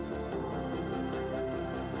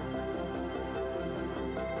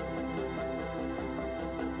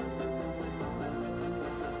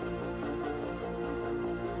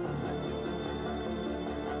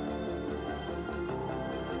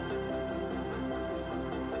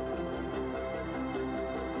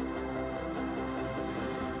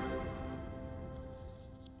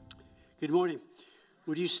Good morning.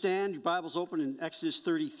 Would you stand? Your Bible's open in Exodus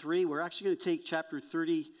 33. We're actually going to take chapter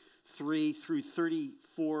 33 through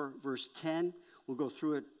 34, verse 10. We'll go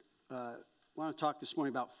through it. I want to talk this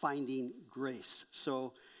morning about finding grace.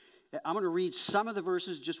 So I'm going to read some of the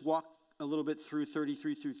verses, just walk a little bit through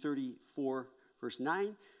 33 through 34, verse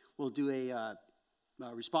 9. We'll do a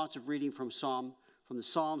responsive reading from the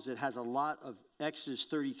Psalms that has a lot of Exodus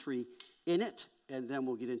 33 in it, and then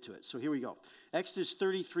we'll get into it. So here we go. Exodus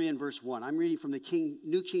 33 and verse 1. I'm reading from the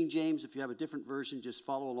New King James. If you have a different version, just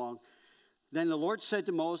follow along. Then the Lord said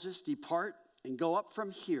to Moses, "Depart and go up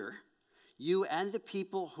from here, you and the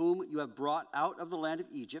people whom you have brought out of the land of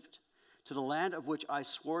Egypt, to the land of which I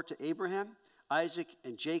swore to Abraham, Isaac,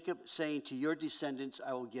 and Jacob, saying, to your descendants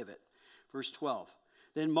I will give it." Verse 12.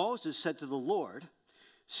 Then Moses said to the Lord,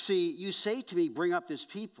 "See, you say to me, bring up this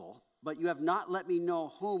people, but you have not let me know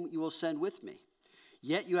whom you will send with me.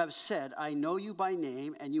 Yet you have said, I know you by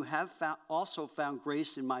name, and you have also found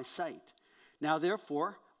grace in my sight. Now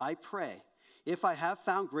therefore, I pray, if I have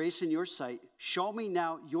found grace in your sight, show me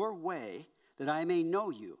now your way, that I may know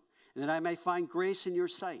you, and that I may find grace in your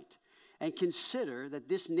sight. And consider that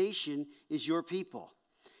this nation is your people."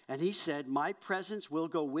 And he said, "My presence will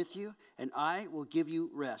go with you, and I will give you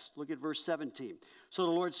rest." Look at verse 17. So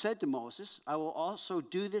the Lord said to Moses, "I will also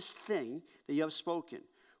do this thing that you have spoken.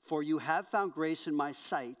 For you have found grace in my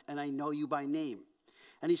sight, and I know you by name."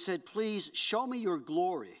 And he said, "Please show me your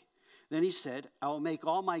glory." Then he said, "I will make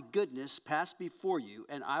all my goodness pass before you,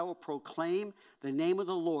 and I will proclaim the name of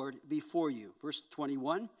the Lord before you." Verse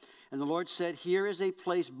 21, and the Lord said, "Here is a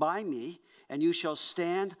place by me, and you shall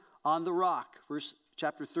stand on the rock."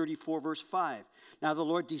 Chapter 34, verse 5. Now the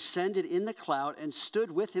Lord descended in the cloud and stood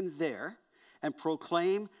with him there and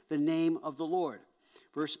proclaimed the name of the Lord.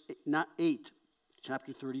 Verse 8.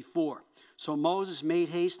 Chapter 34. So Moses made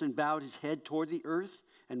haste and bowed his head toward the earth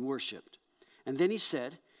and worshipped. And then he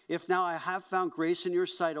said, "If now I have found grace in your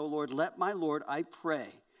sight, O Lord, let my Lord, I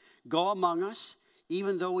pray, go among us,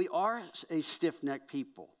 even though we are a stiff-necked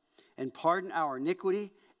people, and pardon our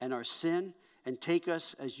iniquity and our sin, and take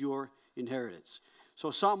us as your inheritance."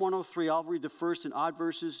 So Psalm 103, I'll read the first and odd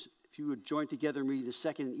verses. If you would join together and read the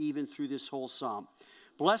second and even through this whole psalm.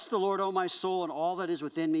 Bless the Lord, O my soul, and all that is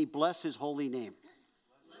within me. Bless his holy name.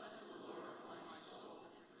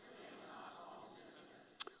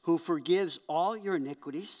 Who forgives all your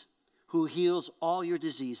iniquities, who heals all your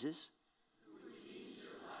diseases, who redeems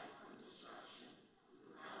your life from destruction,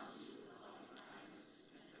 who crowns you with loving kindness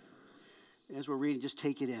and tender mercy. As we're reading, just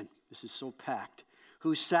take it in. This is so packed.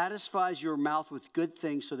 Who satisfies your mouth with good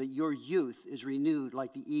things so that your youth is renewed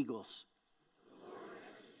like the eagles. The Lord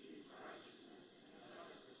executes righteousness and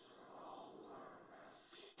justice for all who are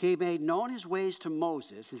oppressed. He made known his ways to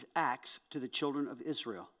Moses, his acts to the children of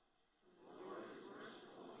Israel.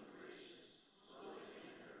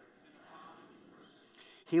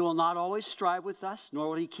 He will not always strive with us, nor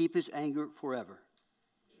will he keep his anger forever.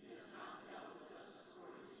 He has not dealt with us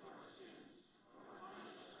according to our sins, nor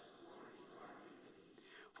punished us according to our iniquities.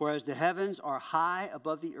 For as the heavens are high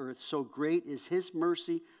above the earth, so great is his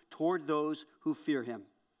mercy toward those who fear him.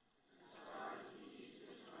 As far as the east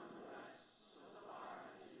is from the west, so far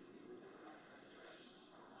has he removed our transgressions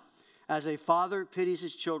from us. As a father pities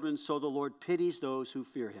his children, so the Lord pities those who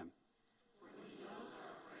fear him.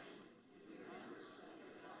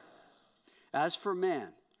 As for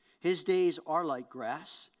man, his days are like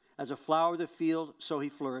grass. As a flower of the field, so he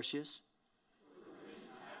flourishes. The wind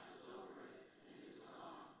passes over it, and it is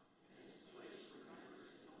gone, and its place remembers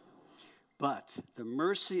it no more. But the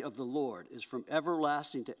mercy of the Lord is from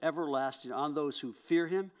everlasting to everlasting on those who fear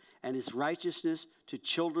him, and his righteousness to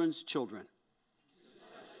children's children. To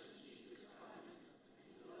such as keep his covenant,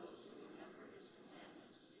 and to those who remember his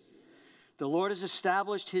commandments to do them. The Lord has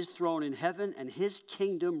established his throne in heaven, and his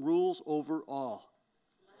kingdom rules over all.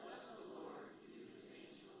 Bless the Lord, you his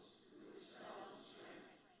angels, who excel in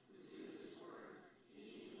strength, who do his word,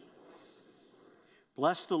 heeding the voice of his word.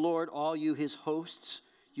 Bless the Lord, all you his hosts,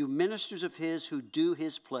 you ministers of his who do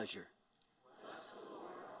his pleasure. Bless the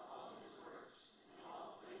Lord, all his works, and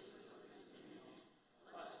all places of his dominion.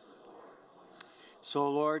 Bless the Lord, O my soul. So,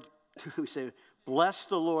 Lord, we say, bless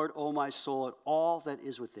the Lord, O my soul, and all that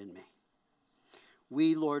is within me.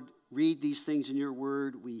 We, Lord, read these things in your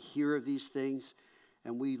word. We hear of these things.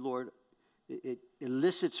 And we, Lord, it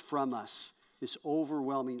elicits from us this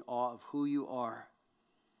overwhelming awe of who you are.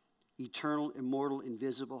 Eternal, immortal,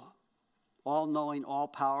 invisible, all-knowing,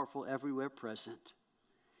 all-powerful, everywhere present,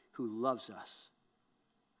 who loves us.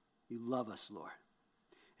 You love us, Lord.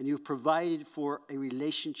 And you've provided for a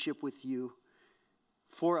relationship with you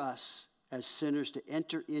for us as sinners to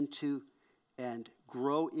enter into and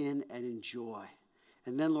grow in and enjoy.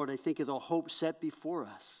 And then, Lord, I think of the hope set before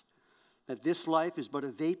us, that this life is but a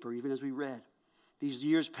vapor, even as we read. These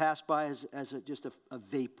years pass by as just a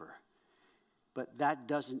vapor. But that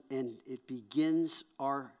doesn't end. It begins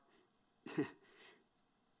our,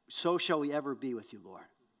 so shall we ever be with you, Lord.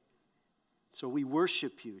 So we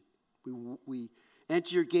worship you. We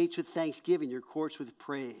enter your gates with thanksgiving, your courts with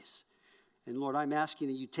praise. And Lord, I'm asking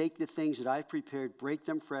that you take the things that I've prepared, break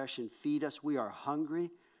them fresh, and feed us. We are hungry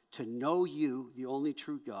to know you, the only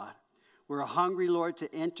true God. We're hungry, Lord,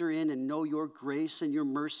 to enter in and know your grace and your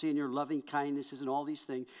mercy and your loving kindnesses and all these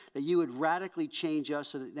things, that you would radically change us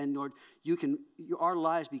so that then, Lord, our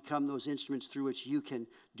lives become those instruments through which you can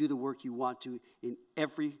do the work you want to in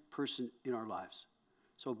every person in our lives.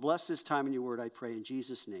 So bless this time in your word, I pray, in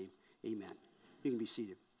Jesus' name, amen. You can be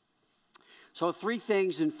seated. So 3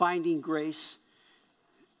 things in finding grace.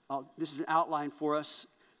 This is an outline for us.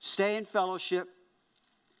 Stay in fellowship,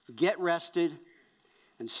 get rested,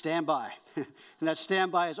 and stand by. And that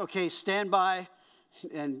stand by is, okay, stand by,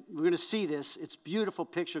 and we're going to see this. It's a beautiful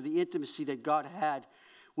picture of the intimacy that God had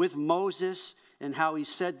with Moses and how he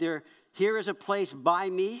said there, here is a place by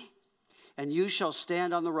me, and you shall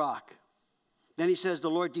stand on the rock. Then he says, the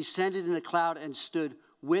Lord descended in a cloud and stood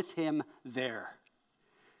with him there.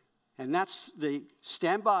 And that's the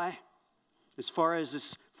standby as far as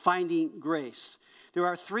this finding grace. There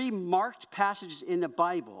are 3 marked passages in the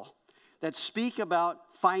Bible that speak about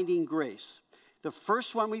finding grace. The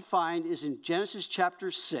first one we find is in Genesis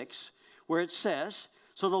chapter 6, where it says,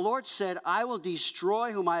 so the Lord said, I will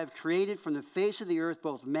destroy whom I have created from the face of the earth,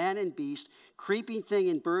 both man and beast, creeping thing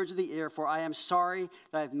and birds of the air, for I am sorry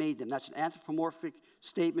that I have made them. That's an anthropomorphic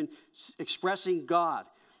statement expressing God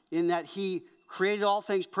in that he created all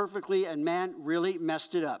things perfectly and man really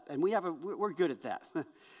messed it up. And we're good at that.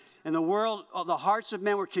 And the world, the hearts of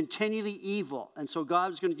men were continually evil. And so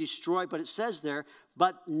God was going to destroy, but it says there,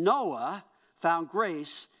 but Noah found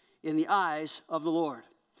grace in the eyes of the Lord.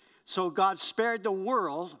 So God spared the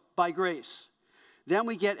world by grace. Then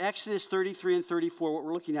we get Exodus 33 and 34, what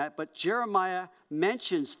we're looking at. But Jeremiah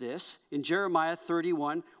mentions this in Jeremiah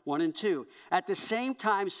 31, 1 and 2. At the same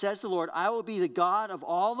time, says the Lord, I will be the God of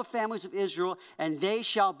all the families of Israel, and they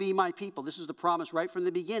shall be my people. This is the promise right from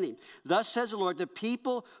the beginning. Thus says the Lord, the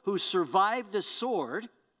people who survived the sword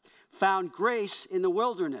found grace in the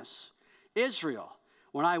wilderness. Israel,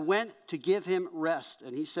 when I went to give him rest.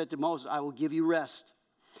 And he said to Moses, I will give you rest.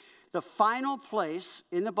 The final place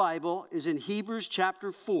in the Bible is in Hebrews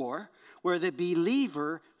chapter 4, where the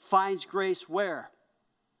believer finds grace where?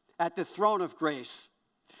 At the throne of grace.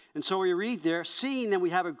 And so we read there, seeing then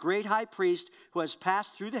we have a great high priest who has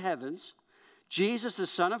passed through the heavens, Jesus the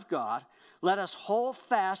Son of God, let us hold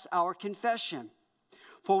fast our confession.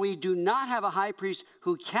 For we do not have a high priest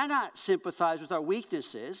who cannot sympathize with our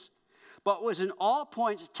weaknesses, but was in all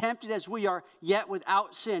points tempted as we are, yet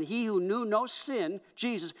without sin. He who knew no sin,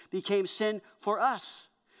 Jesus, became sin for us.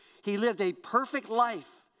 He lived a perfect life,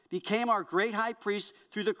 became our great high priest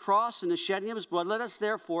through the cross and the shedding of his blood. Let us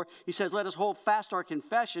therefore, he says, let us hold fast our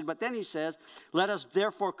confession. But then he says, let us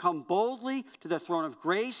therefore come boldly to the throne of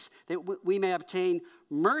grace, that we may obtain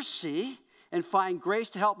mercy and find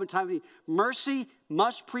grace to help in time of need. Mercy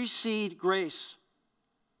must precede grace.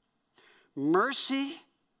 Mercy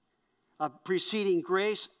preceding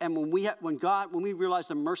grace, and when we realize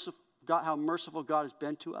how merciful God has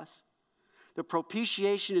been to us, the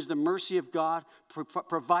propitiation is the mercy of God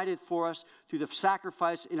provided for us through the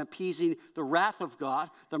sacrifice in appeasing the wrath of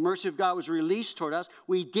God. The mercy of God was released toward us.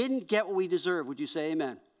 We didn't get what we deserved. Would you say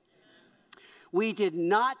amen? We did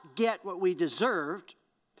not get what we deserved.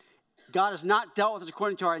 God has not dealt with us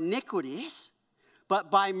according to our iniquities,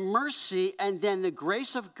 but by mercy and then the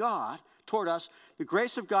grace of God toward us. The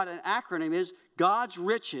grace of God, an acronym, is God's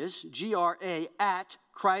riches, G-R-A, at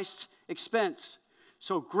Christ's expense.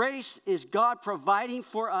 So grace is God providing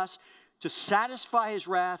for us to satisfy his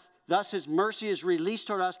wrath. Thus his mercy is released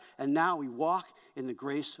toward us, and now we walk in the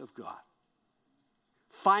grace of God.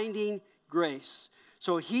 Finding grace.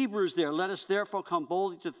 So Hebrews there, let us therefore come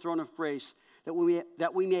boldly to the throne of grace,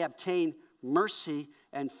 that we may obtain mercy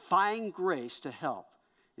and find grace to help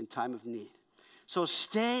in time of need. So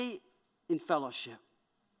stay in fellowship.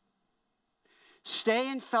 Stay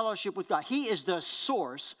in fellowship with God. He is the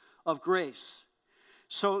source of grace.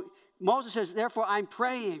 So Moses says, therefore I'm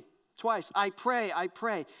praying twice. I pray.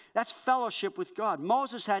 That's fellowship with God.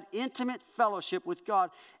 Moses had intimate fellowship with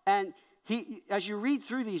God. And he, as you read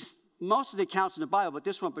through these, most of the accounts in the Bible, but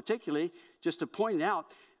this one particularly, just to point it out,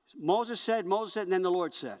 Moses said, and then the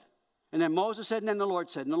Lord said. And then Moses said, and then the Lord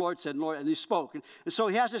said, and the Lord said, and the Lord, and he spoke. And so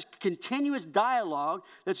he has this continuous dialogue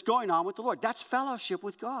that's going on with the Lord. That's fellowship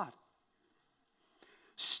with God.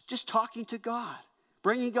 Just talking to God,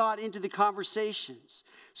 bringing God into the conversations.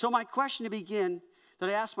 So my question to begin that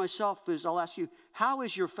I ask myself is, I'll ask you, how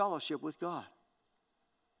is your fellowship with God?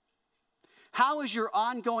 How is your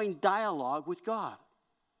ongoing dialogue with God?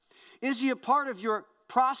 Is he a part of your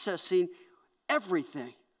processing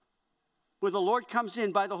everything? Where the Lord comes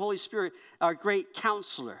in by the Holy Spirit, our great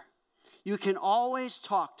counselor. You can always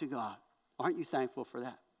talk to God. Aren't you thankful for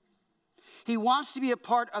that? He wants to be a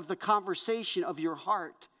part of the conversation of your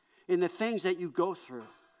heart in the things that you go through,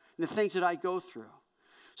 in the things that I go through.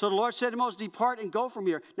 So the Lord said to Moses, depart and go from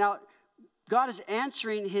here. Now, God is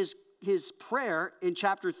answering his prayer in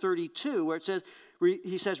chapter 32, where it says,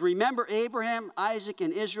 he says, remember Abraham, Isaac,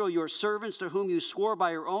 and Israel, your servants, to whom you swore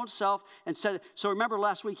by your own self and said. So remember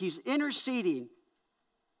last week, he's interceding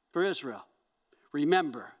for Israel.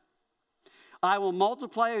 Remember, I will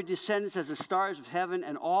multiply your descendants as the stars of heaven,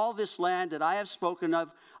 and all this land that I have spoken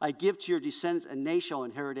of, I give to your descendants, and they shall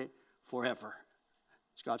inherit it forever.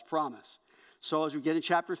 It's God's promise. So as we get in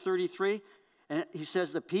chapter 33, and he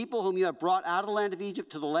says, the people whom you have brought out of the land of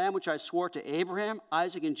Egypt to the land which I swore to Abraham,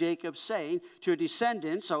 Isaac, and Jacob, saying, to your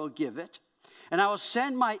descendants I will give it. And I will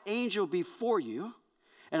send my angel before you,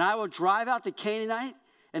 and I will drive out the Canaanite,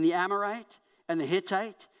 and the Amorite, and the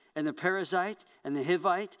Hittite, and the Perizzite, and the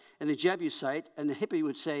Hivite, and the Jebusite, and the hippie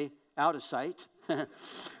would say, out of sight.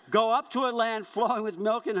 Go up to a land flowing with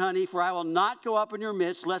milk and honey, for I will not go up in your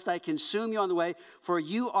midst, lest I consume you on the way, for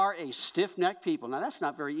you are a stiff-necked people. Now, that's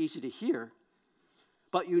not very easy to hear.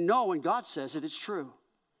 But you know when God says it, it's true.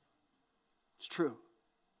 It's true.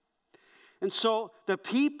 And so the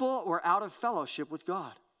people were out of fellowship with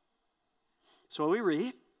God. So we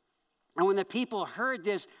read, and when the people heard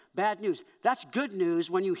this bad news, that's good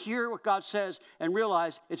news when you hear what God says and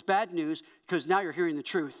realize it's bad news because now you're hearing the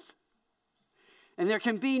truth. And there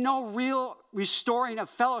can be no real restoring of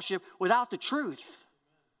fellowship without the truth.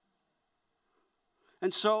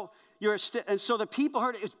 And so the people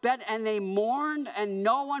heard it was bad, and they mourned, and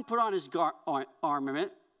no one put on his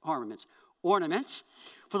ornaments.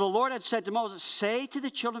 For the Lord had said to Moses, say to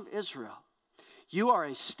the children of Israel, you are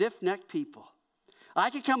a stiff-necked people. I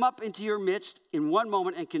can come up into your midst in one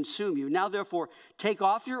moment and consume you. Now, therefore, take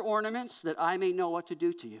off your ornaments that I may know what to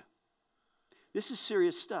do to you. This is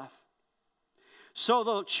serious stuff. So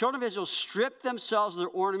the children of Israel stripped themselves of their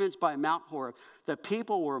ornaments by Mount Horeb. The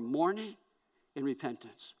people were mourning in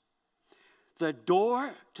repentance. The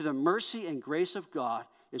door to the mercy and grace of God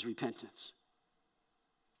is repentance.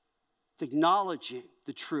 It's acknowledging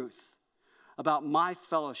the truth about my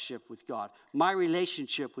fellowship with God, my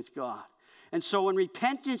relationship with God. And so when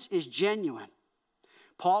repentance is genuine,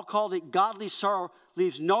 Paul called it godly sorrow,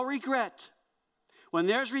 leaves no regret. When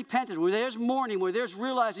there's repentance, where there's mourning, where there's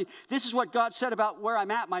realizing this is what God said about where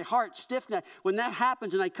I'm at, my heart stiff-necked. When that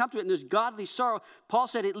happens and I come to it and there's godly sorrow, Paul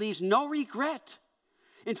said it leaves no regret.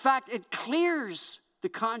 In fact, it clears the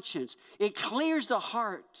conscience. It clears the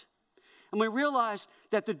heart. And we realize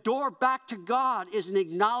that the door back to God is in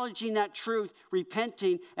acknowledging that truth,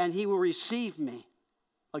 repenting, and he will receive me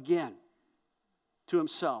again to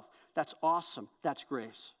himself. That's awesome. That's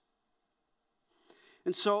grace.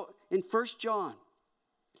 And so in 1 John,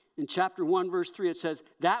 in chapter 1, verse 3, it says,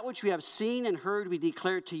 that which we have seen and heard we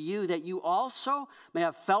declare to you, that you also may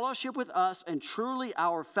have fellowship with us, and truly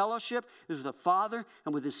our fellowship is with the Father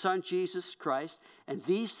and with his Son, Jesus Christ. And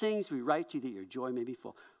these things we write to you that your joy may be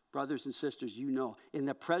full. Brothers and sisters, you know, in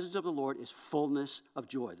the presence of the Lord is fullness of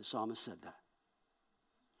joy. The psalmist said that.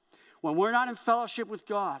 When we're not in fellowship with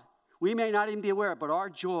God, we may not even be aware, but our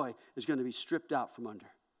joy is going to be stripped out from under.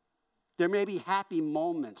 There may be happy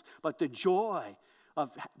moments, but the joy of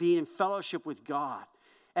being in fellowship with God,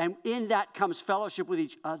 and in that comes fellowship with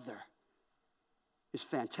each other, is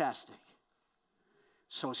fantastic.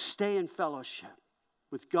 So stay in fellowship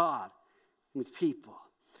with God and with people.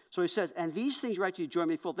 So he says, and these things write to you, joy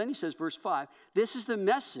may be full. Then he says, verse 5, this is the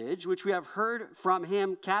message which we have heard from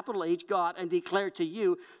him, capital H, God, and declare to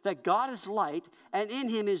you that God is light, and in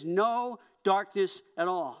him is no darkness at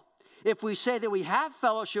all. If we say that we have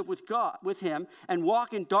fellowship with God, with him, and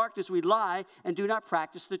walk in darkness, we lie and do not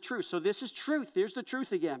practice the truth. So this is truth. Here's the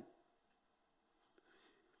truth again.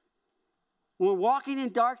 When we're walking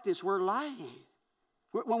in darkness, we're lying.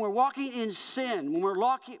 When we're walking in sin, when we're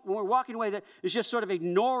walking away that is just sort of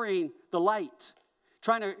ignoring the light,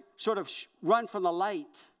 trying to sort of run from the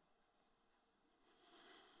light.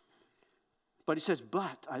 But he says,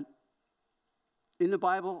 in the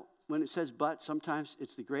Bible, when it says but, sometimes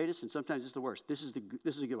it's the greatest and sometimes it's the worst. This is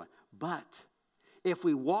a good one. But if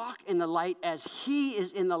we walk in the light as he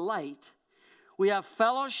is in the light, we have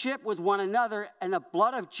fellowship with one another, and the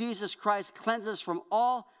blood of Jesus Christ cleanses us from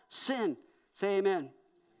all sin. Say amen.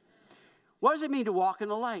 What does it mean to walk in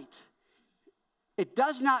the light? It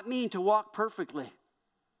does not mean to walk perfectly.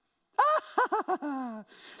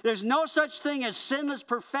 There's no such thing as sinless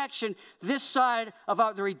perfection this side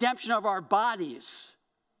of the redemption of our bodies.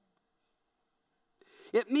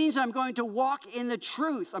 It means I'm going to walk in the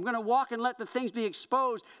truth. I'm going to walk and let the things be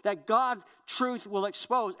exposed that God's truth will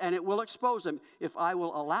expose, and it will expose them if I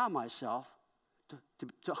will allow myself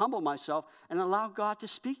to humble myself and allow God to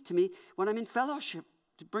speak to me when I'm in fellowship,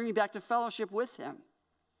 to bring me back to fellowship with him.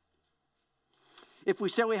 If we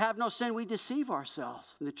say we have no sin, we deceive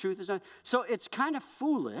ourselves, and the truth is not. So it's kind of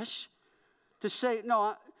foolish to say,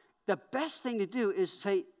 no, the best thing to do is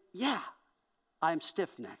say, yeah, I'm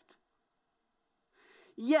stiff-necked.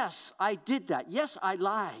 Yes, I did that. Yes, I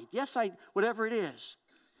lied. Yes, whatever it is.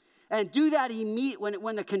 And do that immediately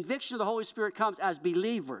when the conviction of the Holy Spirit comes as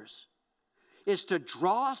believers, is to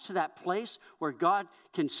draw us to that place where God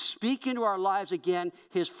can speak into our lives again,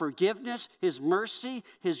 his forgiveness, his mercy,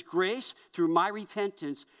 his grace through my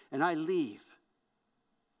repentance, and I leave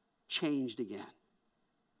changed again,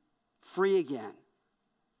 free again.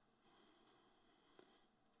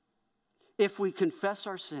 If we confess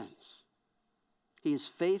our sins, he is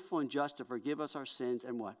faithful and just to forgive us our sins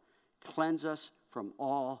and what? Cleanse us from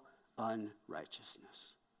all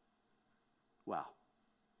unrighteousness. Wow.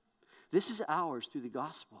 This is ours through the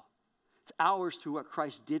gospel. It's ours through what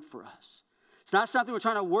Christ did for us. It's not something we're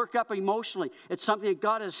trying to work up emotionally. It's something that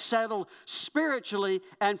God has settled spiritually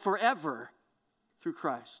and forever through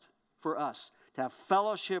Christ for us to have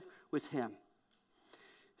fellowship with him.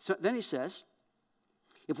 So then he says,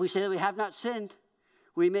 if we say that we have not sinned,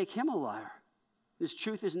 we make him a liar. This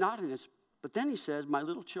truth is not in us. But then he says, my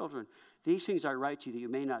little children, these things I write to you that you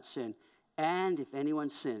may not sin. And if anyone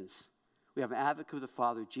sins, we have an advocate with the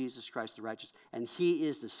Father, Jesus Christ the righteous. And he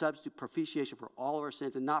is the substitute propitiation for all of our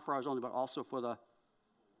sins, and not for ours only, but also for the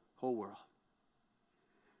whole world.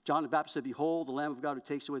 John the Baptist said, behold, the Lamb of God who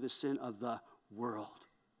takes away the sin of the world.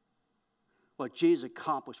 What Jesus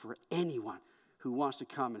accomplished for anyone who wants to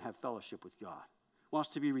come and have fellowship with God, wants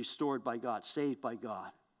to be restored by God, saved by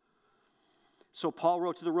God. So Paul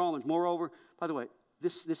wrote to the Romans, moreover, by the way,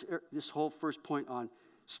 this whole first point on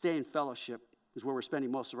stay in fellowship is where we're spending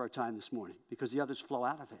most of our time this morning, because the others flow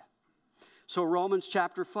out of it. So Romans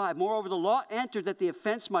chapter 5, moreover, the law entered that the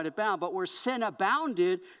offense might abound, but where sin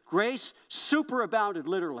abounded, grace superabounded,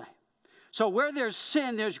 literally. So where there's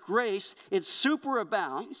sin, there's grace. It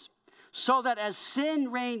superabounds, so that as sin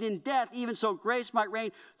reigned in death, even so grace might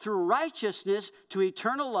reign through righteousness to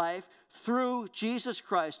eternal life through Jesus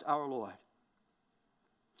Christ our Lord.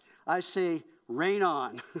 I say, reign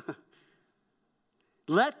on.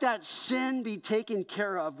 Let that sin be taken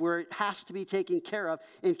care of where it has to be taken care of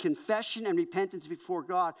in confession and repentance before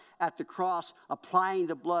God at the cross, applying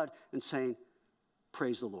the blood and saying,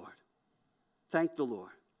 praise the Lord. Thank the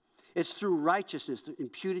Lord. It's through righteousness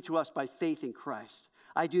imputed to us by faith in Christ.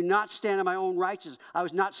 I do not stand on my own righteousness. I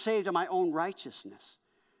was not saved on my own righteousness,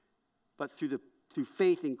 but through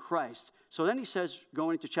faith in Christ. So then he says,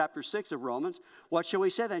 going into chapter 6 of Romans, what shall we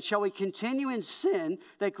say then? Shall we continue in sin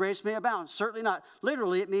that grace may abound? Certainly not.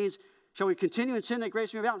 Literally, it means, shall we continue in sin that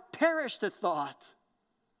grace may abound? Perish the thought.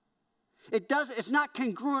 It's not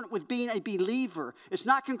congruent with being a believer. It's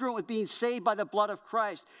not congruent with being saved by the blood of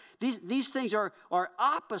Christ. These things are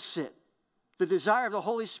opposite the desire of the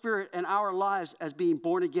Holy Spirit in our lives as being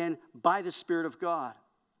born again by the Spirit of God.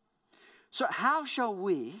 So how shall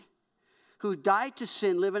we, who died to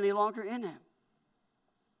sin, live any longer in him?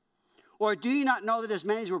 Or do you not know that as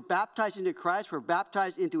many as were baptized into Christ were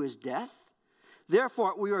baptized into his death?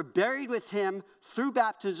 Therefore, we were buried with him through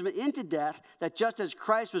baptism into death, that just as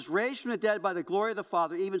Christ was raised from the dead by the glory of the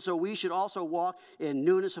Father, even so we should also walk in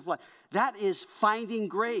newness of life. That is finding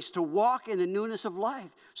grace, to walk in the newness of life.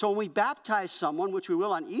 So when we baptize someone, which we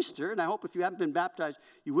will on Easter, and I hope if you haven't been baptized,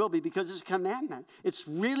 you will be, because it's a commandment. It's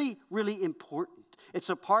really, really important. It's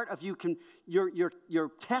a part of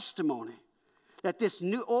your testimony that this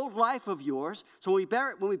new old life of yours. So when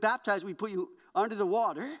we baptize, we put you under the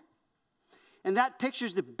water, and that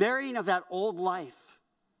pictures the burying of that old life.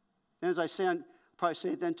 And as I say, I'll probably say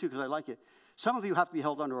it then too because I like it. Some of you have to be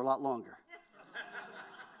held under a lot longer.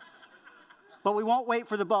 But we won't wait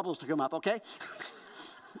for the bubbles to come up, okay?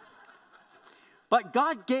 But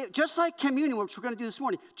God gave, just like communion, which we're going to do this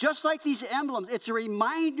morning, just like these emblems, it's a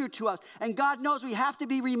reminder to us. And God knows we have to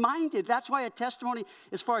be reminded. That's why a testimony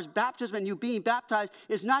as far as baptism and you being baptized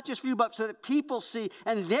is not just for you, but so that people see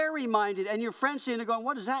and they're reminded. And your friends see and they're going,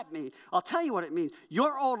 what does that mean? I'll tell you what it means.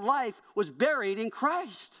 Your old life was buried in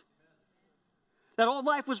Christ. That old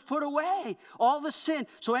life was put away. All the sin.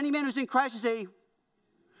 So any man who's in Christ is a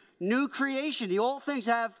new creation. The old things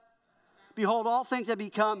have, behold, all things have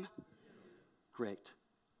become great.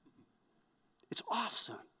 It's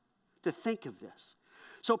awesome to think of this.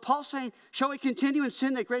 So Paul's saying, shall we continue in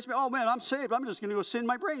sin that grace may? Oh man, I'm saved. I'm just going to go sin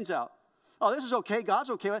my brains out. Oh, this is okay. God's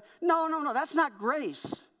okay with it. No. That's not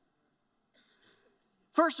grace.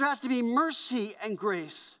 First, there has to be mercy and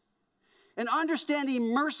grace. And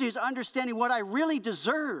understanding mercy is understanding what I really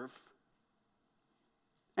deserve.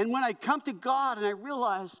 And when I come to God and I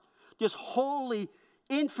realize this holy,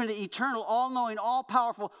 infinite, eternal, all-knowing,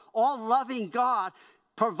 all-powerful, all-loving God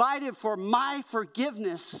provided for my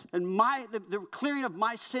forgiveness and the clearing of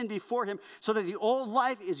my sin before him so that the old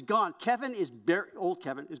life is gone. Kevin is buried. Old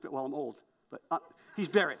Kevin is, well, I'm old, but he's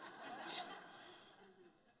buried.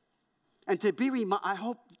 And to be reminded, I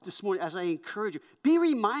hope this morning, as I encourage you, be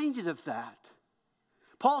reminded of that.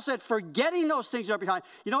 Paul said, forgetting those things that are behind.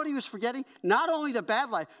 You know what he was forgetting? Not only the bad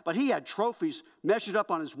life, but he had trophies measured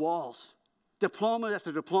up on his walls. Diploma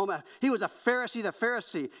after diploma. He was a Pharisee, the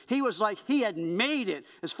Pharisee. He was like, he had made it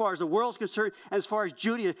as far as the world's concerned and as far as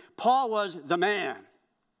Judaism. Paul was the man.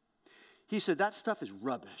 He said, that stuff is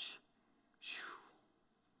rubbish. Whew.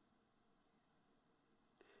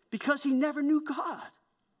 Because he never knew God.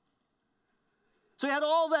 So he had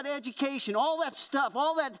all that education, all that stuff,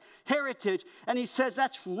 all that heritage, and he says,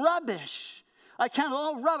 that's rubbish. I can't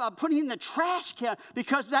all rub. I'm putting it in the trash can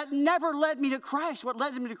because that never led me to Christ. What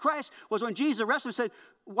led me to Christ was when Jesus arrested him and said,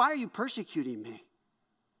 why are you persecuting me?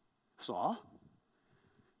 Saul,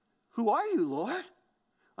 who are you, Lord?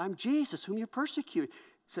 I'm Jesus, whom you're persecuting.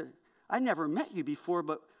 He said, I never met you before,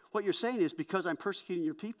 but what you're saying is because I'm persecuting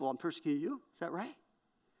your people, I'm persecuting you. Is that right?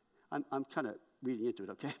 I'm kind of reading into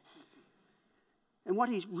it, okay? And what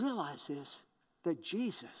he realized is that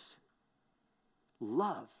Jesus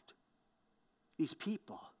loved these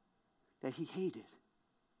people that he hated.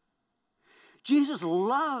 Jesus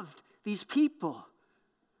loved these people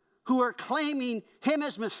who were claiming him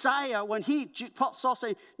as Messiah when Saul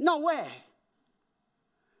saying, no way.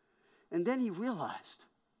 And then he realized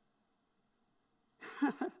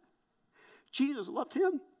Jesus loved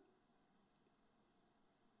him.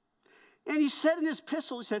 And he said in his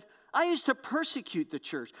epistle, he said, I used to persecute the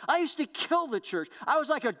church. I used to kill the church. I was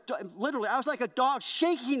like a dog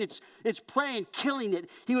shaking its prey and killing it.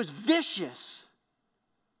 He was vicious.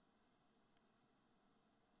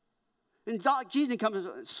 And Jesus comes and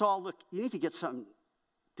said, Saul, look, you need to get something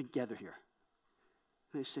together here.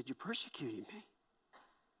 And he said, you're persecuting me.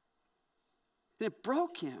 And it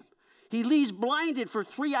broke him. He leaves blinded for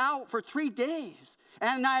 3 days.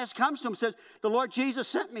 Ananias comes to him and says, the Lord Jesus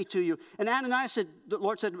sent me to you. And Ananias said, the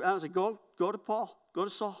Lord said, go to Paul, go to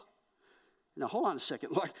Saul. Now, hold on a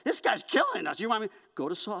second, Lord. This guy's killing us. You want me? Go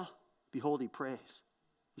to Saul. Behold, he prays.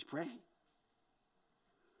 He's praying.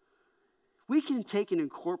 We can take and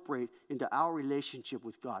incorporate into our relationship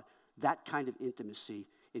with God that kind of intimacy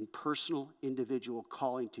in personal, individual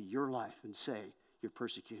calling to your life and say, you're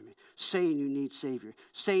persecuting me. Saying you need Savior.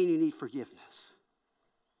 Saying you need forgiveness.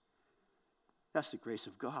 That's the grace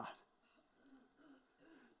of God.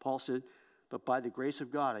 Paul said, but by the grace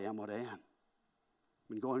of God, I am what I am. I've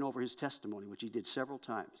been going over his testimony, which he did several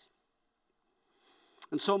times.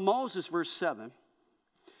 And so Moses, verse 7,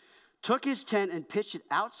 took his tent and pitched it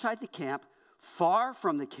outside the camp, far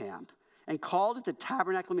from the camp, and called it the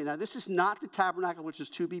tabernacle of meeting. Now, this is not the tabernacle which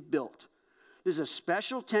is to be built. This is a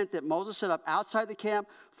special tent that Moses set up outside the camp,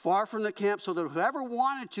 far from the camp, so that whoever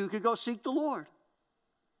wanted to could go seek the Lord.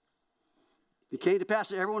 It came to pass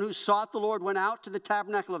that everyone who sought the Lord went out to the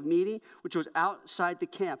tabernacle of meeting, which was outside the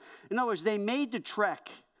camp. In other words, they made the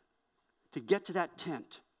trek to get to that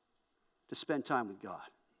tent to spend time with God.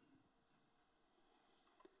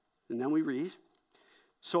 And then we read,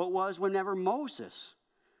 so it was whenever Moses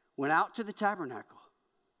went out to the tabernacle,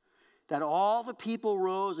 that all the people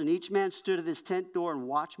rose and each man stood at his tent door and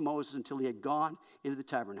watched Moses until he had gone into the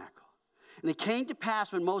tabernacle. And it came to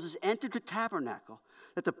pass when Moses entered the tabernacle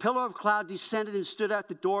that the pillar of cloud descended and stood at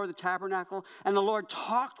the door of the tabernacle, and the Lord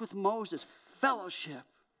talked with Moses, fellowship.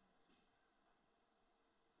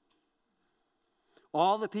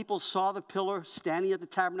 All the people saw the pillar standing at the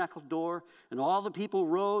tabernacle door, and all the people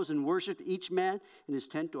rose and worshiped each man in his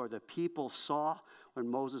tent door. The people saw when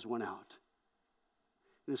Moses went out.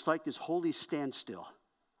 And it's like this holy standstill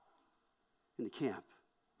in the camp.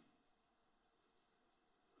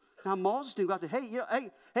 Now Moses didn't go out there, hey,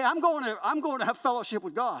 I'm going to have fellowship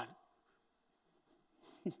with God.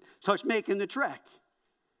 Starts making the trek.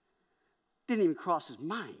 Didn't even cross his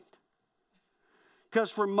mind.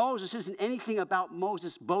 Because for Moses, isn't anything about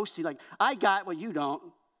Moses boasting like, I got what you don't.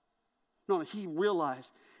 No, he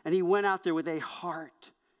realized, and he went out there with a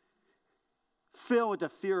heart filled with the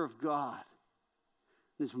fear of God.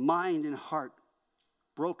 His mind and heart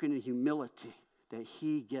broken in humility that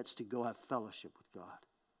he gets to go have fellowship with God.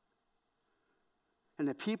 And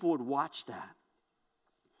the people would watch that.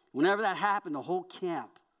 Whenever that happened, the whole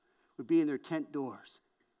camp would be in their tent doors.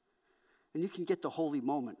 And you can get the holy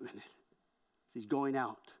moment in it as he's going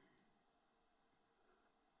out.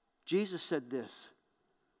 Jesus said this,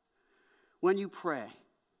 when you pray,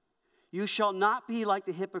 you shall not be like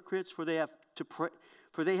the hypocrites, for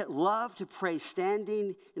they love to pray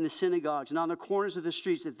standing in the synagogues and on the corners of the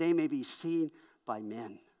streets that they may be seen by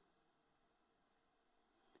men.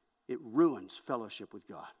 It ruins fellowship with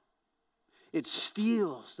God. It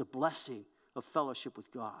steals the blessing of fellowship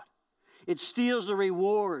with God. It steals the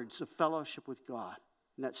rewards of fellowship with God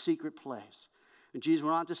in that secret place. And Jesus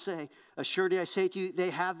went on to say, assuredly I say to you,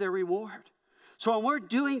 they have their reward. So when we're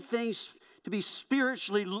doing things to be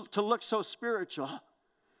spiritually, to look so spiritual,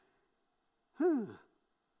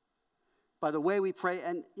 by the way we pray,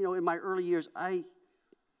 and in my early years, I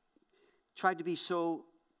tried to be so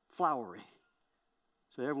flowery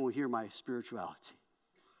so that everyone would hear my spirituality.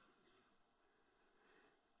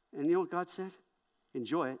 And you know what God said?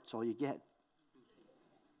 Enjoy it, it's all you get.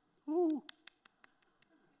 Ooh.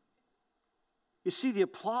 You see, the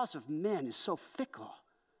applause of men is so fickle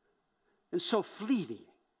and so fleeting.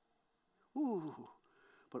 Ooh.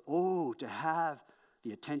 But to have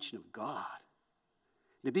the attention of God,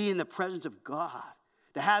 to be in the presence of God,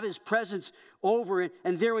 to have his presence over it,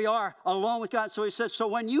 and there we are, alone with God. So he says, so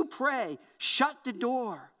when you pray, shut the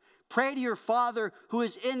door. Pray to your Father who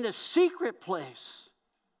is in the secret place.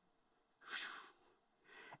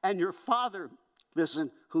 And your Father, listen,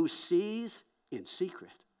 who sees in secret,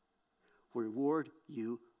 will reward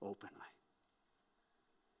you openly.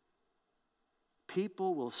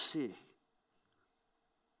 People will see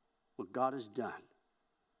what God has done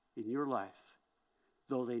in your life,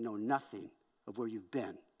 though they know nothing of where you've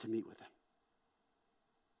been to meet with him.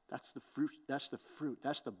 That's the fruit, that's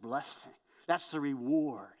the blessing, that's the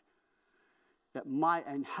reward.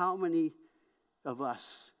 And how many of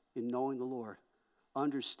us in knowing the Lord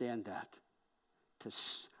understand that?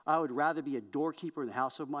 I would rather be a doorkeeper in the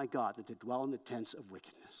house of my God than to dwell in the tents of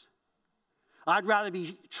wickedness. I'd rather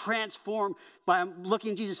be transformed by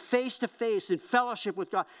looking Jesus face to face in fellowship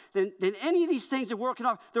with God than any of these things that we're working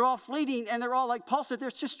on. They're all fleeting, and they're all, like Paul said,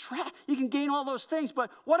 there's just you can gain all those things,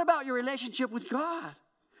 but what about your relationship with God?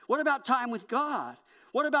 What about time with God?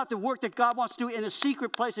 What about the work that God wants to do in a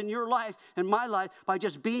secret place in your life and my life by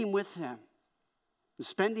just being with him and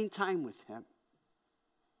spending time with him?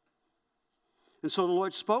 And so the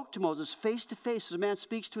Lord spoke to Moses face to face as a man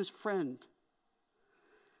speaks to his friend.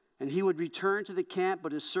 And he would return to the camp,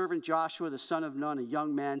 but his servant Joshua, the son of Nun, a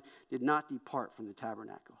young man, did not depart from the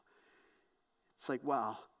tabernacle. It's like,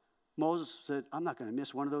 wow. Moses said, I'm not going to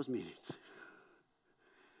miss one of those meetings.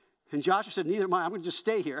 And Joshua said, neither am I. I'm going to just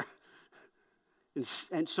stay here.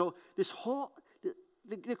 And so this whole,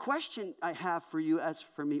 the question I have for you, as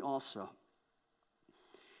for me also,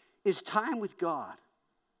 is time with God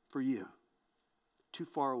for you too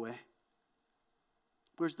far away?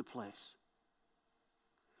 Where's the place?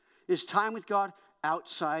 Is time with God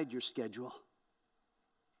outside your schedule?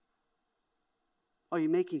 Are you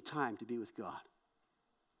making time to be with God?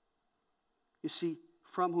 You see,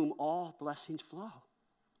 from whom all blessings flow.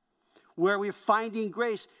 Where we're finding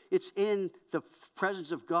grace, it's in the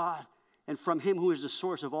presence of God and from him who is the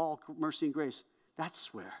source of all mercy and grace.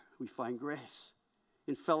 That's where we find grace,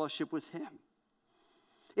 in fellowship with him.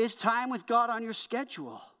 Is time with God on your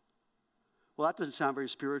schedule? Well, that doesn't sound very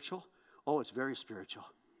spiritual. Oh, it's very spiritual.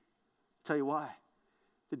 Tell you why.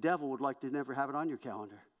 The devil would like to never have it on your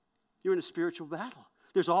calendar. You're in a spiritual battle.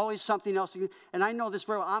 There's always something else. And I know this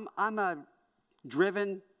very well. I'm a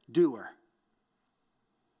driven doer.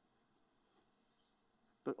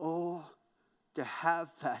 But to have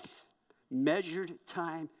that measured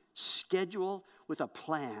time schedule with a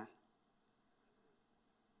plan.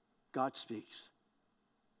 God speaks.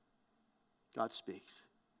 God speaks.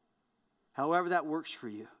 However that works for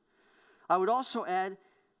you. I would also add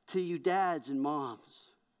to you dads and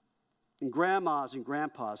moms and grandmas and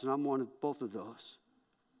grandpas, and I'm one of both of those.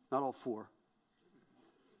 Not all four.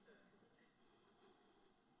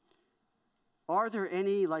 Are there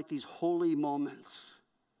any like these holy moments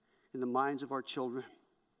in the minds of our children.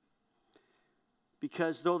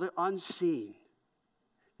 Because though they're unseen,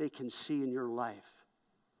 they can see in your life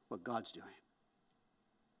what God's doing.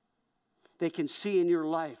 They can see in your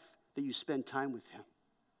life that you spend time with Him.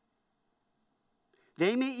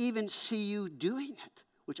 They may even see you doing it,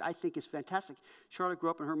 which I think is fantastic. Charlotte grew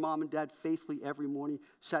up and her mom and dad faithfully every morning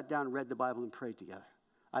sat down and read the Bible and prayed together.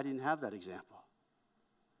 I didn't have that example.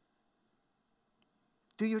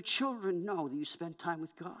 Do your children know that you spend time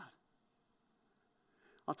with God?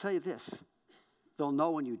 I'll tell you this. They'll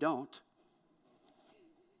know when you don't.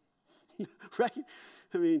 Right?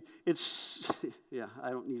 I mean, I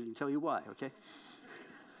don't need to tell you why, okay?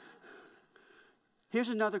 Here's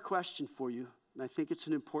another question for you, and I think it's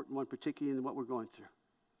an important one, particularly in what we're going through.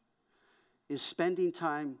 Is spending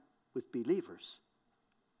time with believers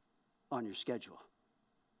on your schedule?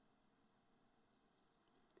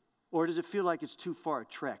 Or does it feel like it's too far a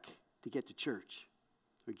trek to get to church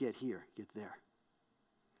or get here, get there?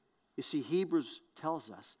 You see, Hebrews tells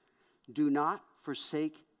us, do not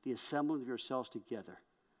forsake the assembling of yourselves together,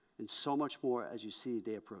 and so much more as you see the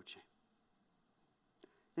day approaching.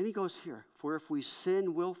 Then he goes here, for if we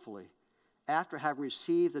sin willfully, after having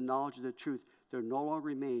received the knowledge of the truth, there no longer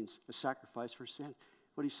remains a sacrifice for sin.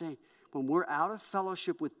 What he's saying, when we're out of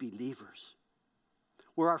fellowship with believers,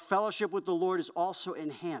 where our fellowship with the Lord is also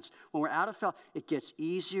enhanced, when we're out of fellowship, it gets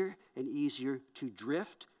easier and easier to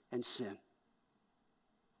drift and sin.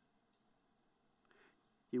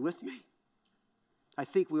 You with me? I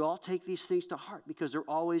think we all take these things to heart because they're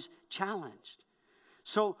always challenged.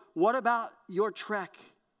 So what about your trek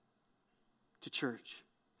to church?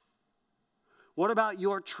 What about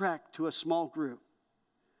your trek to a small group,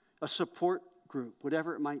 a support group,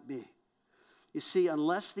 whatever it might be? You see,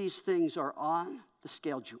 unless these things are on the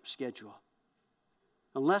schedule,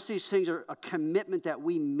 unless these things are a commitment that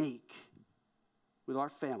we make with our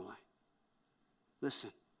family,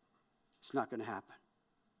 listen, it's not going to happen.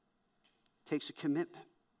 It takes a commitment.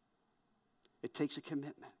 It takes a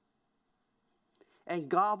commitment. And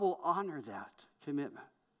God will honor that commitment.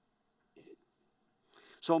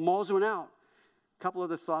 So Moses went out. A couple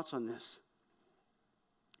other thoughts on this.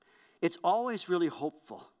 It's always really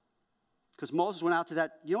hopeful. Because Moses went out to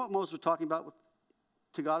that. You know what Moses was talking about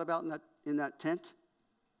to God about in that tent?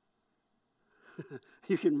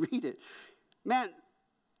 You can read it. Man,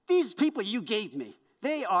 these people you gave me,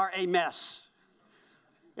 they are a mess.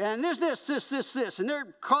 And there's this, and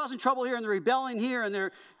they're causing trouble here, and they're rebelling here, and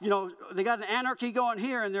they got an anarchy going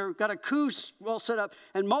here, and they've got a coup all set up.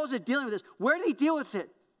 And Moses dealing with this. Where did he deal with it?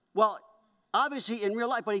 Well, obviously in real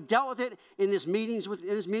life, but he dealt with it in his meetings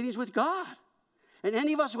with God. And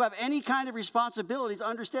any of us who have any kind of responsibilities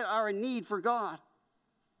understand our need for God.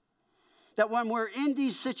 That when we're in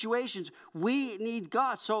these situations, we need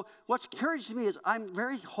God. So what's encouraging me is I'm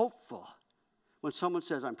very hopeful when someone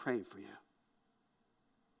says, I'm praying for you.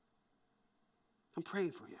 I'm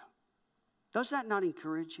praying for you. Does that not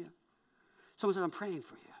encourage you? Someone says, I'm praying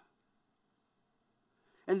for you.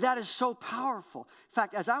 And that is so powerful. In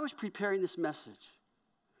fact, as I was preparing this message,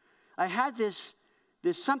 I had there's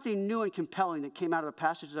something new and compelling that came out of a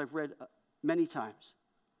passage that I've read many times.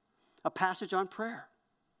 A passage on prayer.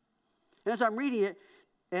 And as I'm reading it,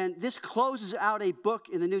 and this closes out a book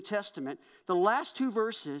in the New Testament, the last two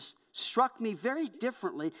verses struck me very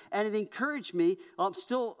differently, and it encouraged me. I'm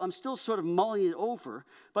still sort of mulling it over,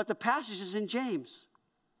 but the passage is in James.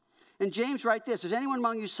 And James writes this, is anyone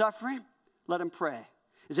among you suffering? Let him pray.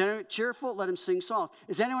 Is anyone cheerful? Let him sing songs.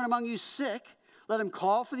 Is anyone among you sick? Let him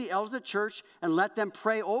call for the elders of the church and let them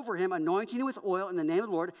pray over him, anointing him with oil in the name of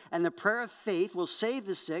the Lord. And the prayer of faith will save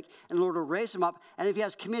the sick, and the Lord will raise him up. And if he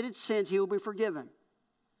has committed sins, he will be forgiven.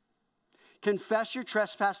 Confess your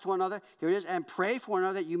trespass to one another. Here it is. And pray for one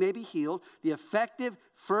another that you may be healed. The effective,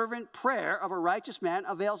 fervent prayer of a righteous man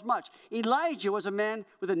avails much. Elijah was a man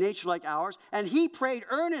with a nature like ours, and he prayed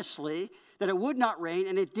earnestly that it would not rain,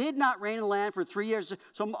 and it did not rain in the land for 3 years.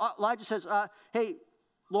 So Elijah says, hey,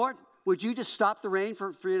 Lord, would you just stop the rain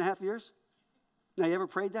for 3.5 years? Now, you ever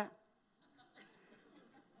prayed that?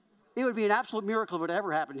 It would be an absolute miracle if it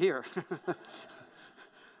ever happened here.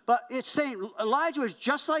 But it's saying Elijah was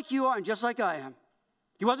just like you are and just like I am.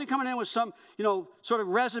 He wasn't coming in with some, sort of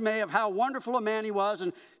resume of how wonderful a man he was.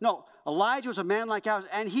 And no, Elijah was a man like ours.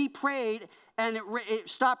 And he prayed, and it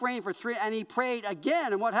stopped raining for 3, and he prayed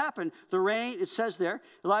again. And what happened? The rain, it says there,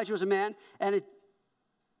 Elijah was a man, and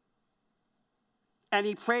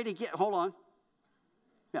he prayed again. Hold on.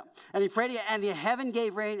 Yeah. And he prayed again, and the heaven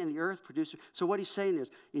gave rain, and the earth produced. So what he's saying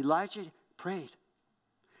is, Elijah prayed.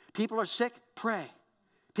 People are sick, pray.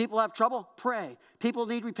 People have trouble, pray. People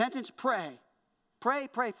need repentance, pray. Pray,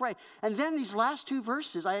 pray, pray. And then these last two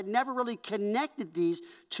verses, I had never really connected these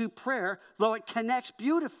to prayer, though it connects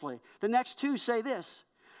beautifully. The next two say this: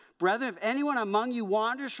 brethren, if anyone among you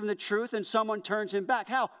wanders from the truth and someone turns him back.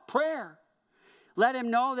 How? Prayer. Let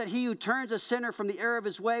him know that he who turns a sinner from the error of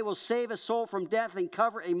his way will save a soul from death and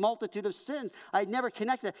cover a multitude of sins. I had never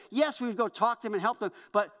connected that. Yes, we would go talk to them and help them,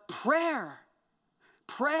 but prayer.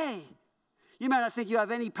 Pray. You might not think you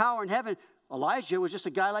have any power in heaven. Elijah was just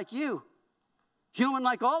a guy like you, human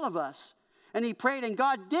like all of us. And he prayed and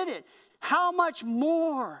God did it. How much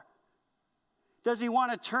more does he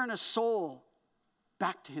want to turn a soul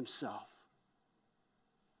back to himself?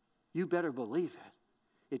 You better believe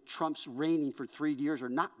it. It trumps reigning for 3 years or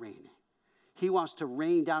not reigning. He wants to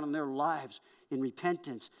rain down on their lives in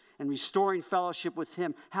repentance and restoring fellowship with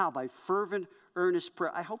him. How? By fervent, earnest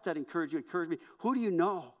prayer. I hope that encouraged you. Encouraged me. Who do you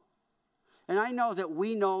know? And I know that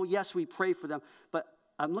we know, yes, we pray for them, but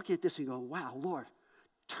I'm looking at this and going, wow, Lord,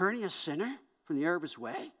 turning a sinner from the error of his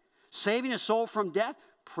way, saving a soul from death,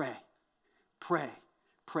 pray, pray,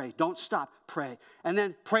 pray. Don't stop, pray. And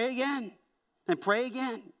then pray again and pray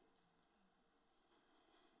again.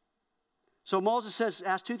 So Moses says,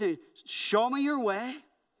 ask two things. Show me your way.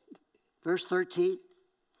 Verse 13.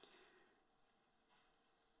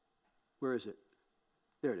 Where is it?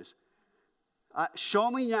 There it is. Show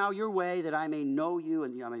me now your way that I may know you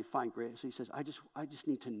and I may find grace. So he says, I just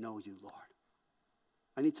need to know you, Lord.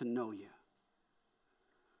 I need to know you.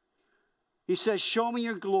 He says, show me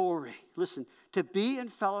your glory. Listen, to be in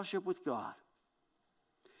fellowship with God,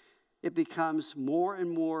 it becomes more and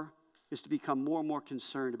more, is to become more and more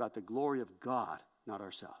concerned about the glory of God, not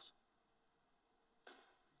ourselves.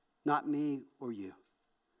 Not me or you,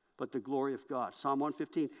 but the glory of God. Psalm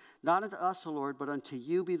 115, not unto us, O Lord, but unto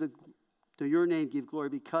you be to your name give glory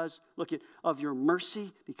because, look at, of your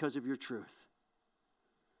mercy, because of your truth.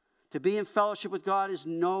 To be in fellowship with God is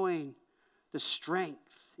knowing the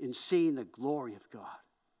strength in seeing the glory of God.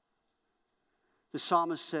 The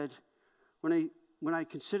psalmist said, when I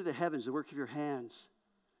consider the heavens, the work of your hands,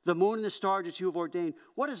 the moon and the stars that you have ordained,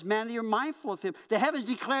 what is man that you're mindful of him? The heavens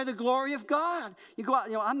declare the glory of God. You go out,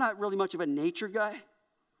 I'm not really much of a nature guy.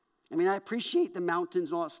 I mean, I appreciate the mountains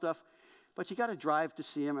and all that stuff, but you got to drive to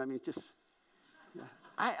see them. I mean,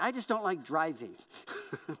 I just don't like driving.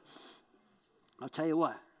 I'll tell you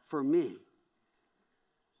what, for me,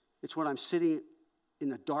 it's when I'm sitting in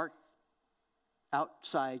the dark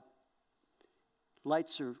outside,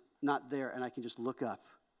 lights are not there, and I can just look up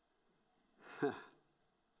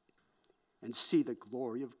and see the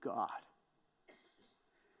glory of God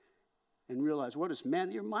and realize, what is man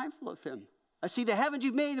that you're mindful of him? I see the heavens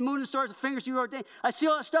you've made, the moon and the stars, the fingers you ordained. I see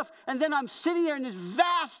all that stuff, and then I'm sitting there in this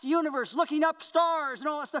vast universe looking up stars and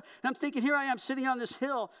all that stuff, and I'm thinking, here I am sitting on this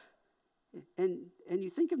hill, and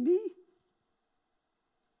you think of me?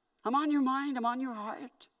 I'm on your mind, I'm on your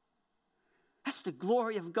heart. That's the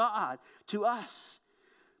glory of God to us.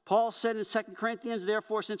 Paul said in 2 Corinthians,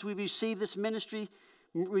 therefore, since we've received this ministry,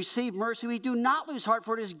 received mercy, we do not lose heart,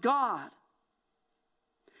 for it is God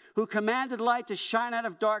who commanded light to shine out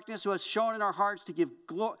of darkness, who has shown in our hearts to give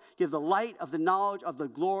the light of the knowledge of the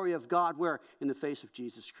glory of God, where? In the face of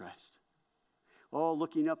Jesus Christ. Oh,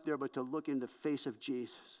 looking up there, but to look in the face of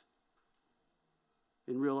Jesus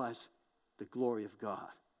and realize the glory of God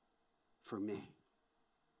for me,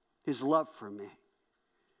 his love for me.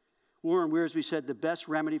 Warren Wiersbe said, the best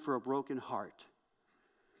remedy for a broken heart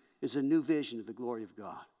is a new vision of the glory of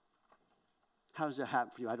God. How does that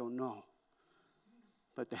happen for you? I don't know.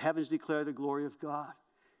 But the heavens declare the glory of God.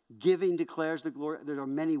 Giving declares the glory. There are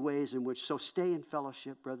many ways in which. So stay in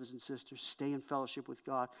fellowship, brothers and sisters. Stay in fellowship with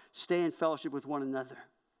God. Stay in fellowship with one another.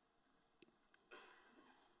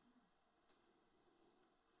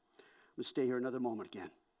 Let's stay here another moment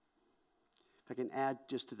again. If I can add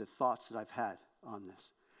just to the thoughts that I've had on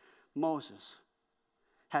this. Moses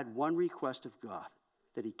had one request of God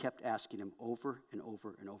that he kept asking him over and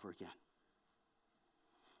over and over again.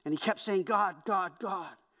 And he kept saying, God, God, God.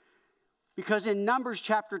 Because in Numbers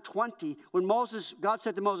chapter 20, when God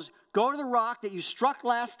said to Moses, go to the rock that you struck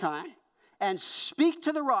last time and speak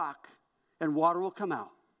to the rock and water will come out.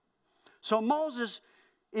 So Moses,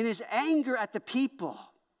 in his anger at the people,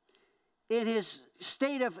 in his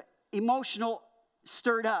state of emotional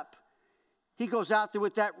stirred up, he goes out there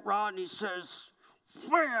with that rod and he says,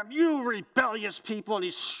 wham, you rebellious people. And he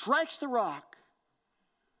strikes the rock.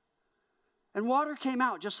 And water came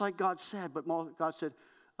out just like God said. But God said,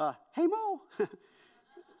 hey, Mo,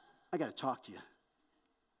 I got to talk to you.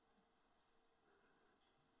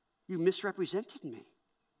 You misrepresented me.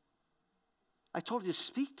 I told you to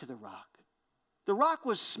speak to the rock. The rock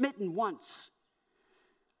was smitten once.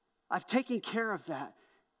 I've taken care of that.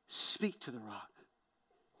 Speak to the rock.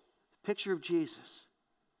 Picture of Jesus.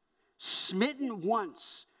 Smitten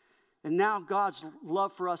once. And now God's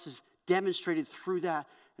love for us is demonstrated through that.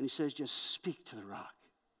 And he says, just speak to the rock.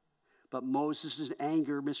 But Moses'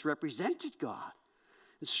 anger misrepresented God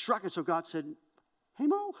and struck it. So God said, hey,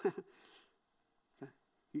 Mo,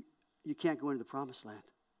 you can't go into the promised land.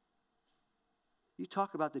 You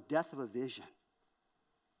talk about the death of a vision.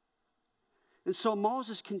 And so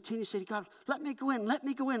Moses continued to say to God, let me go in, let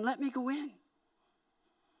me go in, let me go in.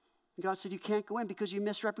 And God said, you can't go in because you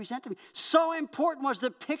misrepresented me. So important was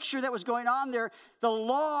the picture that was going on there. The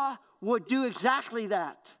law would do exactly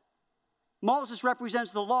that. Moses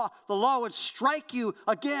represents the law. The law would strike you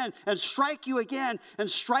again and strike you again and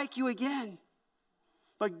strike you again.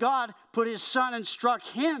 But God put his son and struck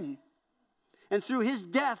him. And through his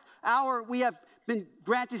death, we have been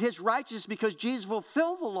granted his righteousness because Jesus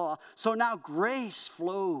fulfilled the law. So now grace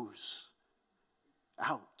flows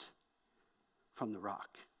out from the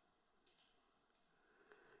rock.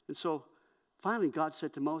 And so finally God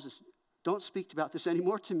said to Moses, don't speak about this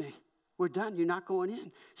anymore to me. We're done. You're not going in.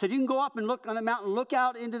 He said, you can go up and look on the mountain, look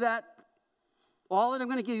out into that, all that I'm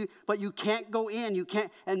going to give you, but you can't go in. You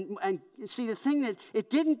can't. And see, the thing that it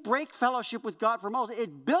didn't break fellowship with God for Moses.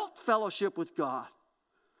 It built fellowship with God.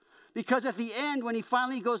 Because at the end, when he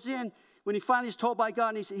finally goes in, when he finally is told by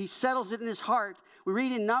God, and he settles it in his heart, we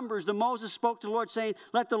read in Numbers, the Moses spoke to the Lord saying,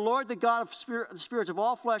 let the Lord, the God of the spirits of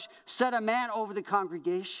all flesh, set a man over the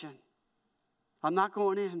congregation. I'm not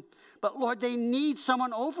going in. But Lord, they need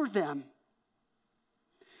someone over them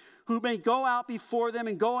who may go out before them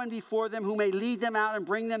and go in before them, who may lead them out and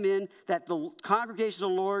bring them in, that the congregation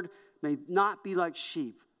of the Lord may not be like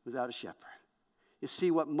sheep without a shepherd. You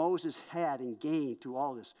see, what Moses had and gained through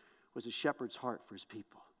all this was a shepherd's heart for his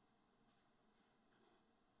people.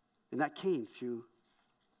 And that came through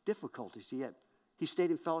difficulties, yet he stayed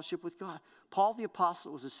in fellowship with God. Paul the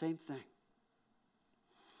apostle was the same thing.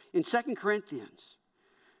 In 2 Corinthians,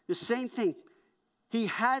 the same thing.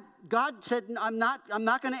 God said, I'm not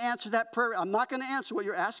going to answer that prayer. I'm not going to answer what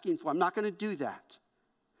you're asking for. I'm not going to do that.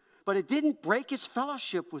 But it didn't break his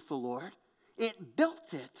fellowship with the Lord. It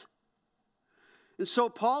built it. And so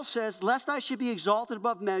Paul says, lest I should be exalted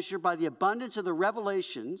above measure by the abundance of the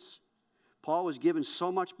revelations. Paul was given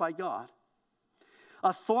so much by God.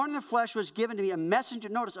 A thorn in the flesh was given to me, a messenger,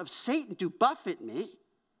 notice, of Satan to buffet me,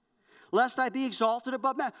 lest I be exalted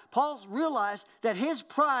above measure. Paul realized that his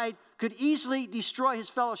pride could easily destroy his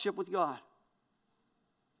fellowship with God.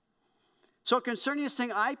 So concerning this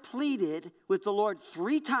thing, I pleaded with the Lord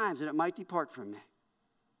 3 times that it might depart from me.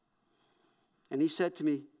 And he said to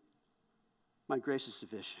me, my grace is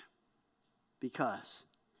sufficient, because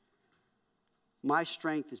my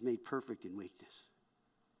strength is made perfect in weakness.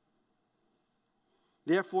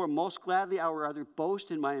 Therefore, most gladly I will rather boast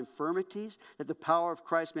in my infirmities, that the power of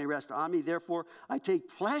Christ may rest on me. Therefore, I take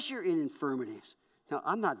pleasure in infirmities. Now,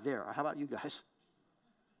 I'm not there. How about you guys?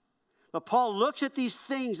 But Paul looks at these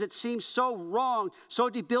things that seem so wrong, so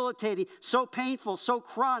debilitating, so painful, so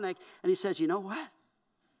chronic, and he says, you know what?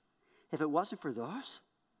 If it wasn't for those,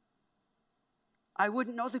 I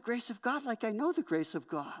wouldn't know the grace of God like I know the grace of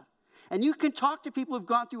God. And you can talk to people who've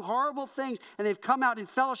gone through horrible things and they've come out in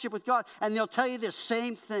fellowship with God, and they'll tell you the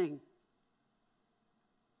same thing.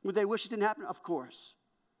 Would they wish it didn't happen? Of course.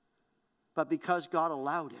 But because God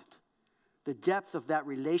allowed it, the depth of that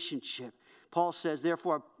relationship, Paul says,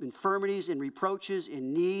 therefore, infirmities and reproaches,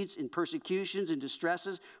 in needs, in persecutions, and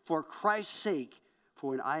distresses, for Christ's sake,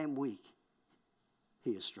 for when I am weak,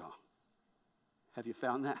 he is strong. Have you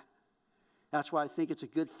found that? That's why I think it's a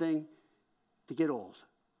good thing to get old.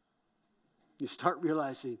 You start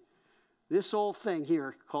realizing this old thing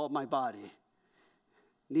here called my body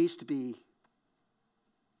needs to be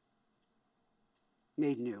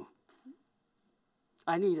made new.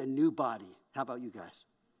 I need a new body. How about you guys?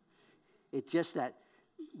 It's just that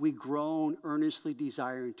we groan earnestly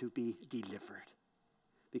desiring to be delivered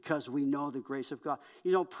because we know the grace of God.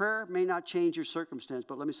 You know, prayer may not change your circumstance,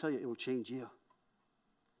 but let me tell you, it will change you.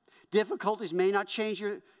 Difficulties may not change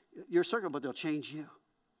your circle, but they'll change you.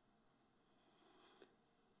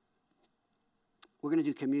 We're going to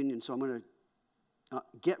do communion, so I'm going to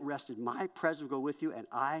get rested. My presence will go with you, and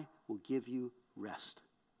I will give you rest.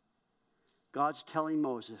 God's telling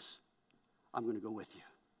Moses, I'm going to go with you.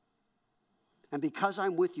 And because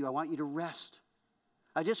I'm with you, I want you to rest.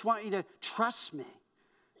 I just want you to trust me,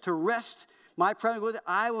 to rest. My presence with you,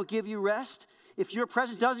 I will give you rest. If your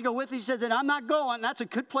presence doesn't go with you, he says, then I'm not going. That's a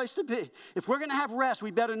good place to be. If we're going to have rest,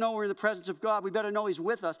 we better know we're in the presence of God. We better know he's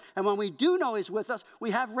with us. And when we do know he's with us,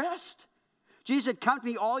 we have rest. Jesus said, come to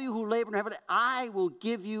me, all you who labor and heavy, I will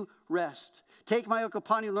give you rest. Take my yoke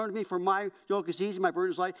upon you, learn of me, for my yoke is easy, my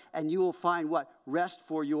burden is light, and you will find what? Rest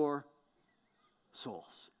for your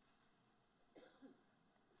souls.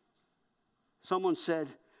 Someone said,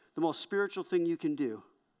 the most spiritual thing you can do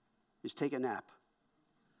is take a nap.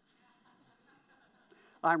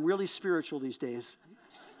 I'm really spiritual these days.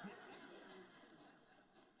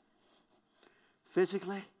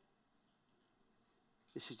 Physically,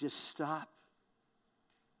 this is just stop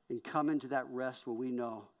and come into that rest where we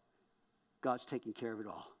know God's taking care of it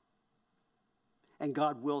all. And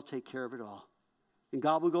God will take care of it all. And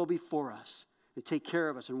God will go before us and take care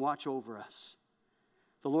of us and watch over us.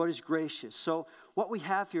 The Lord is gracious. So what we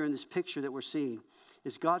have here in this picture that we're seeing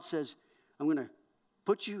is God says, I'm going to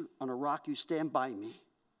put you on a rock, you stand by me.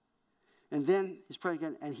 And then he's praying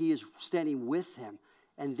again, and he is standing with him.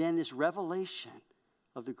 And then this revelation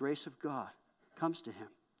of the grace of God comes to him.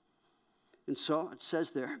 And so it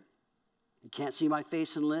says there, you can't see my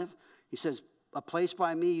face and live. He says, a place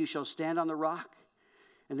by me, you shall stand on the rock.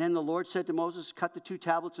 And then the Lord said to Moses, cut the 2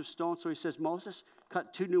 tablets of stone. So he says, Moses,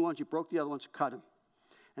 cut 2 new ones. You broke the other ones, cut them.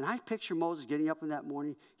 And I picture Moses getting up in that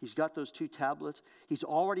morning. He's got those 2 tablets. He's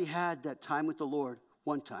already had that time with the Lord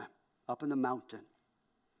one time up in the mountain.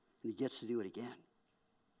 And he gets to do it again.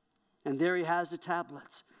 And there he has the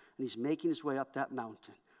tablets. And he's making his way up that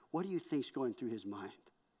mountain. What do you think's going through his mind?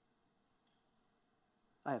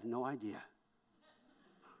 I have no idea.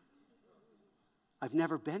 I've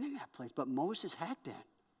never been in that place, but Moses had been.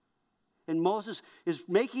 And Moses is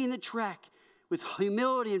making the trek with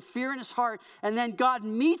humility and fear in his heart. And then God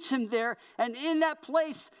meets him there. And in that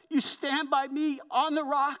place, you stand by me on the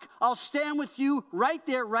rock. I'll stand with you right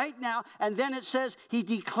there, right now. And then it says, he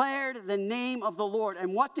declared the name of the Lord.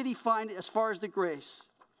 And what did he find as far as the grace?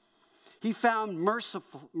 He found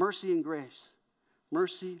mercy and grace.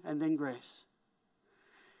 Mercy and then grace.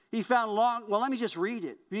 He found let me just read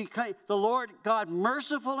it. The Lord God,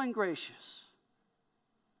 merciful and gracious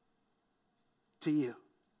to you.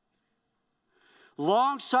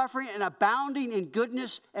 Long-suffering and abounding in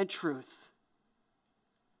goodness and truth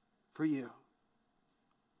for you.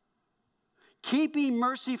 Keeping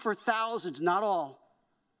mercy for thousands, not all.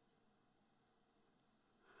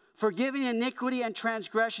 Forgiving iniquity and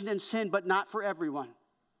transgression and sin, but not for everyone.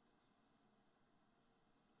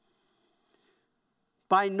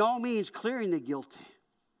 By no means clearing the guilty.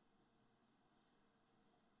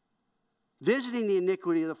 Visiting the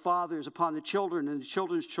iniquity of the fathers upon the children and the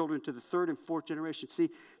children's children to the 3rd and 4th generation. See,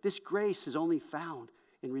 this grace is only found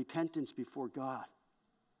in repentance before God.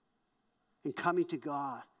 And coming to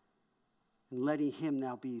God and letting him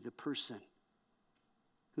now be the person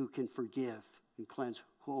who can forgive and cleanse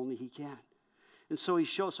who only he can. And so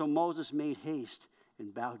so Moses made haste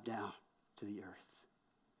and bowed down to the earth.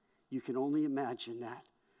 You can only imagine that.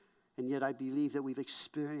 And yet I believe that we've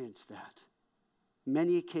experienced that.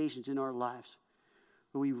 Many occasions in our lives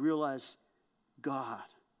where we realize God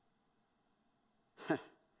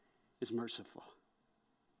is merciful.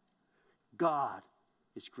 God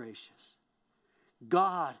is gracious.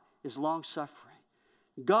 God is long-suffering.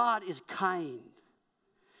 God is kind.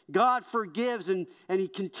 God forgives and he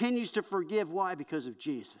continues to forgive. Why? Because of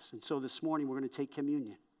Jesus. And so this morning we're going to take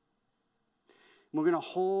communion. We're going to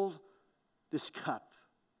hold this cup.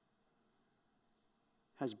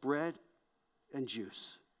 It has bread and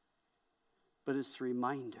juice. But it's a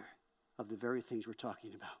reminder of the very things we're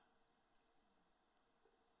talking about.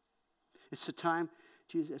 It's the time,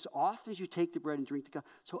 as often as you take the bread and drink the cup.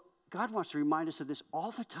 So God wants to remind us of this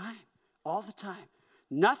all the time. All the time.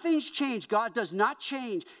 Nothing's changed. God does not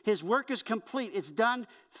change. His work is complete. It's done,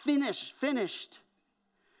 finished.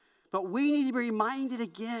 But we need to be reminded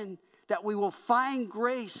again that we will find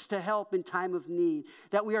grace to help in time of need,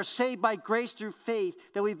 that we are saved by grace through faith,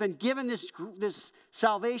 that we've been given this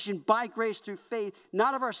salvation by grace through faith,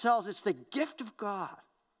 not of ourselves. It's the gift of God.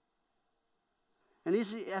 And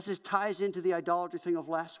as this ties into the idolatry thing of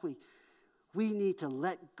last week, we need to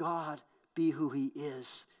let God be who he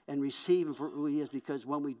is and receive him for who he is, because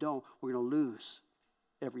when we don't, we're going to lose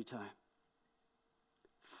every time.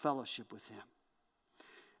 Fellowship with him.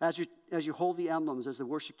 As you hold the emblems, as the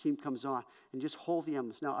worship team comes on, and just hold the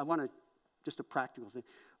emblems. Now, I want to, just a practical thing.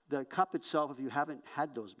 The cup itself, if you haven't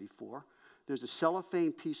had those before, there's a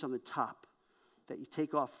cellophane piece on the top that you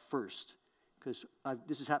take off first, because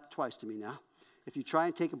this has happened twice to me now. If you try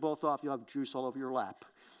and take them both off, you'll have juice all over your lap.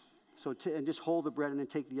 So and just hold the bread and then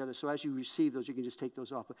take the other. So as you receive those, you can just take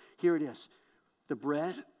those off. But here it is. The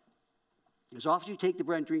bread, as often as you take the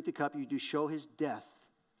bread and drink the cup, you do show his death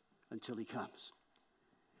until he comes.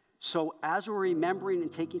 So as we're remembering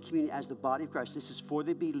and taking communion as the body of Christ, this is for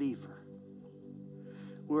the believer.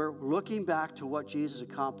 We're looking back to what Jesus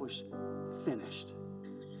accomplished, finished.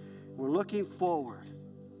 We're looking forward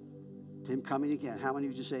to him coming again. How many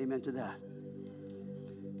of you say amen to that?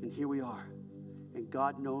 And here we are. And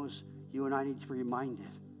God knows you and I need to be reminded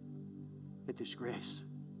that there's grace.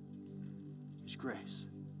 There's grace.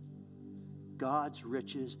 God's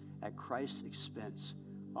riches at Christ's expense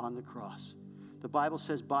on the cross. The Bible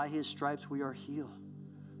says, by his stripes we are healed.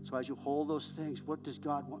 So as you hold those things, what does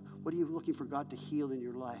God want? What are you looking for God to heal in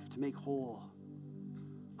your life, to make whole?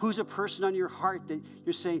 Who's a person on your heart that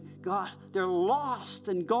you're saying, God, they're lost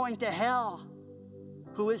and going to hell?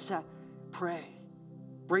 Who is that? Pray.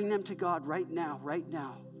 Bring them to God right now, right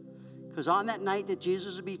now. Because on that night that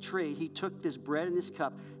Jesus was betrayed, he took this bread and this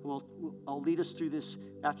cup. And I'll lead us through this.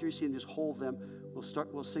 After you see them, just hold them.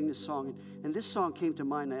 We'll sing this song. And this song came to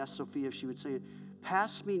mind. I asked Sophia if she would sing it.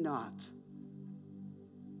 Pass me not.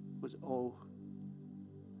 Oh,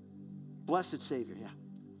 blessed Savior, yeah.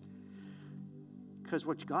 Because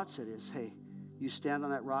what God said is, hey, you stand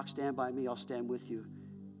on that rock, stand by me, I'll stand with you.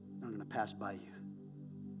 I'm going to pass by you.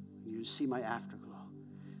 You see my afterglow.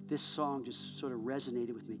 This song just sort of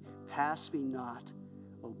resonated with me. Pass me not,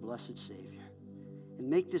 oh blessed Savior. And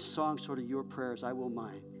make this song sort of your prayer as I will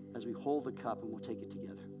mine, as we hold the cup and we'll take it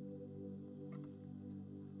together.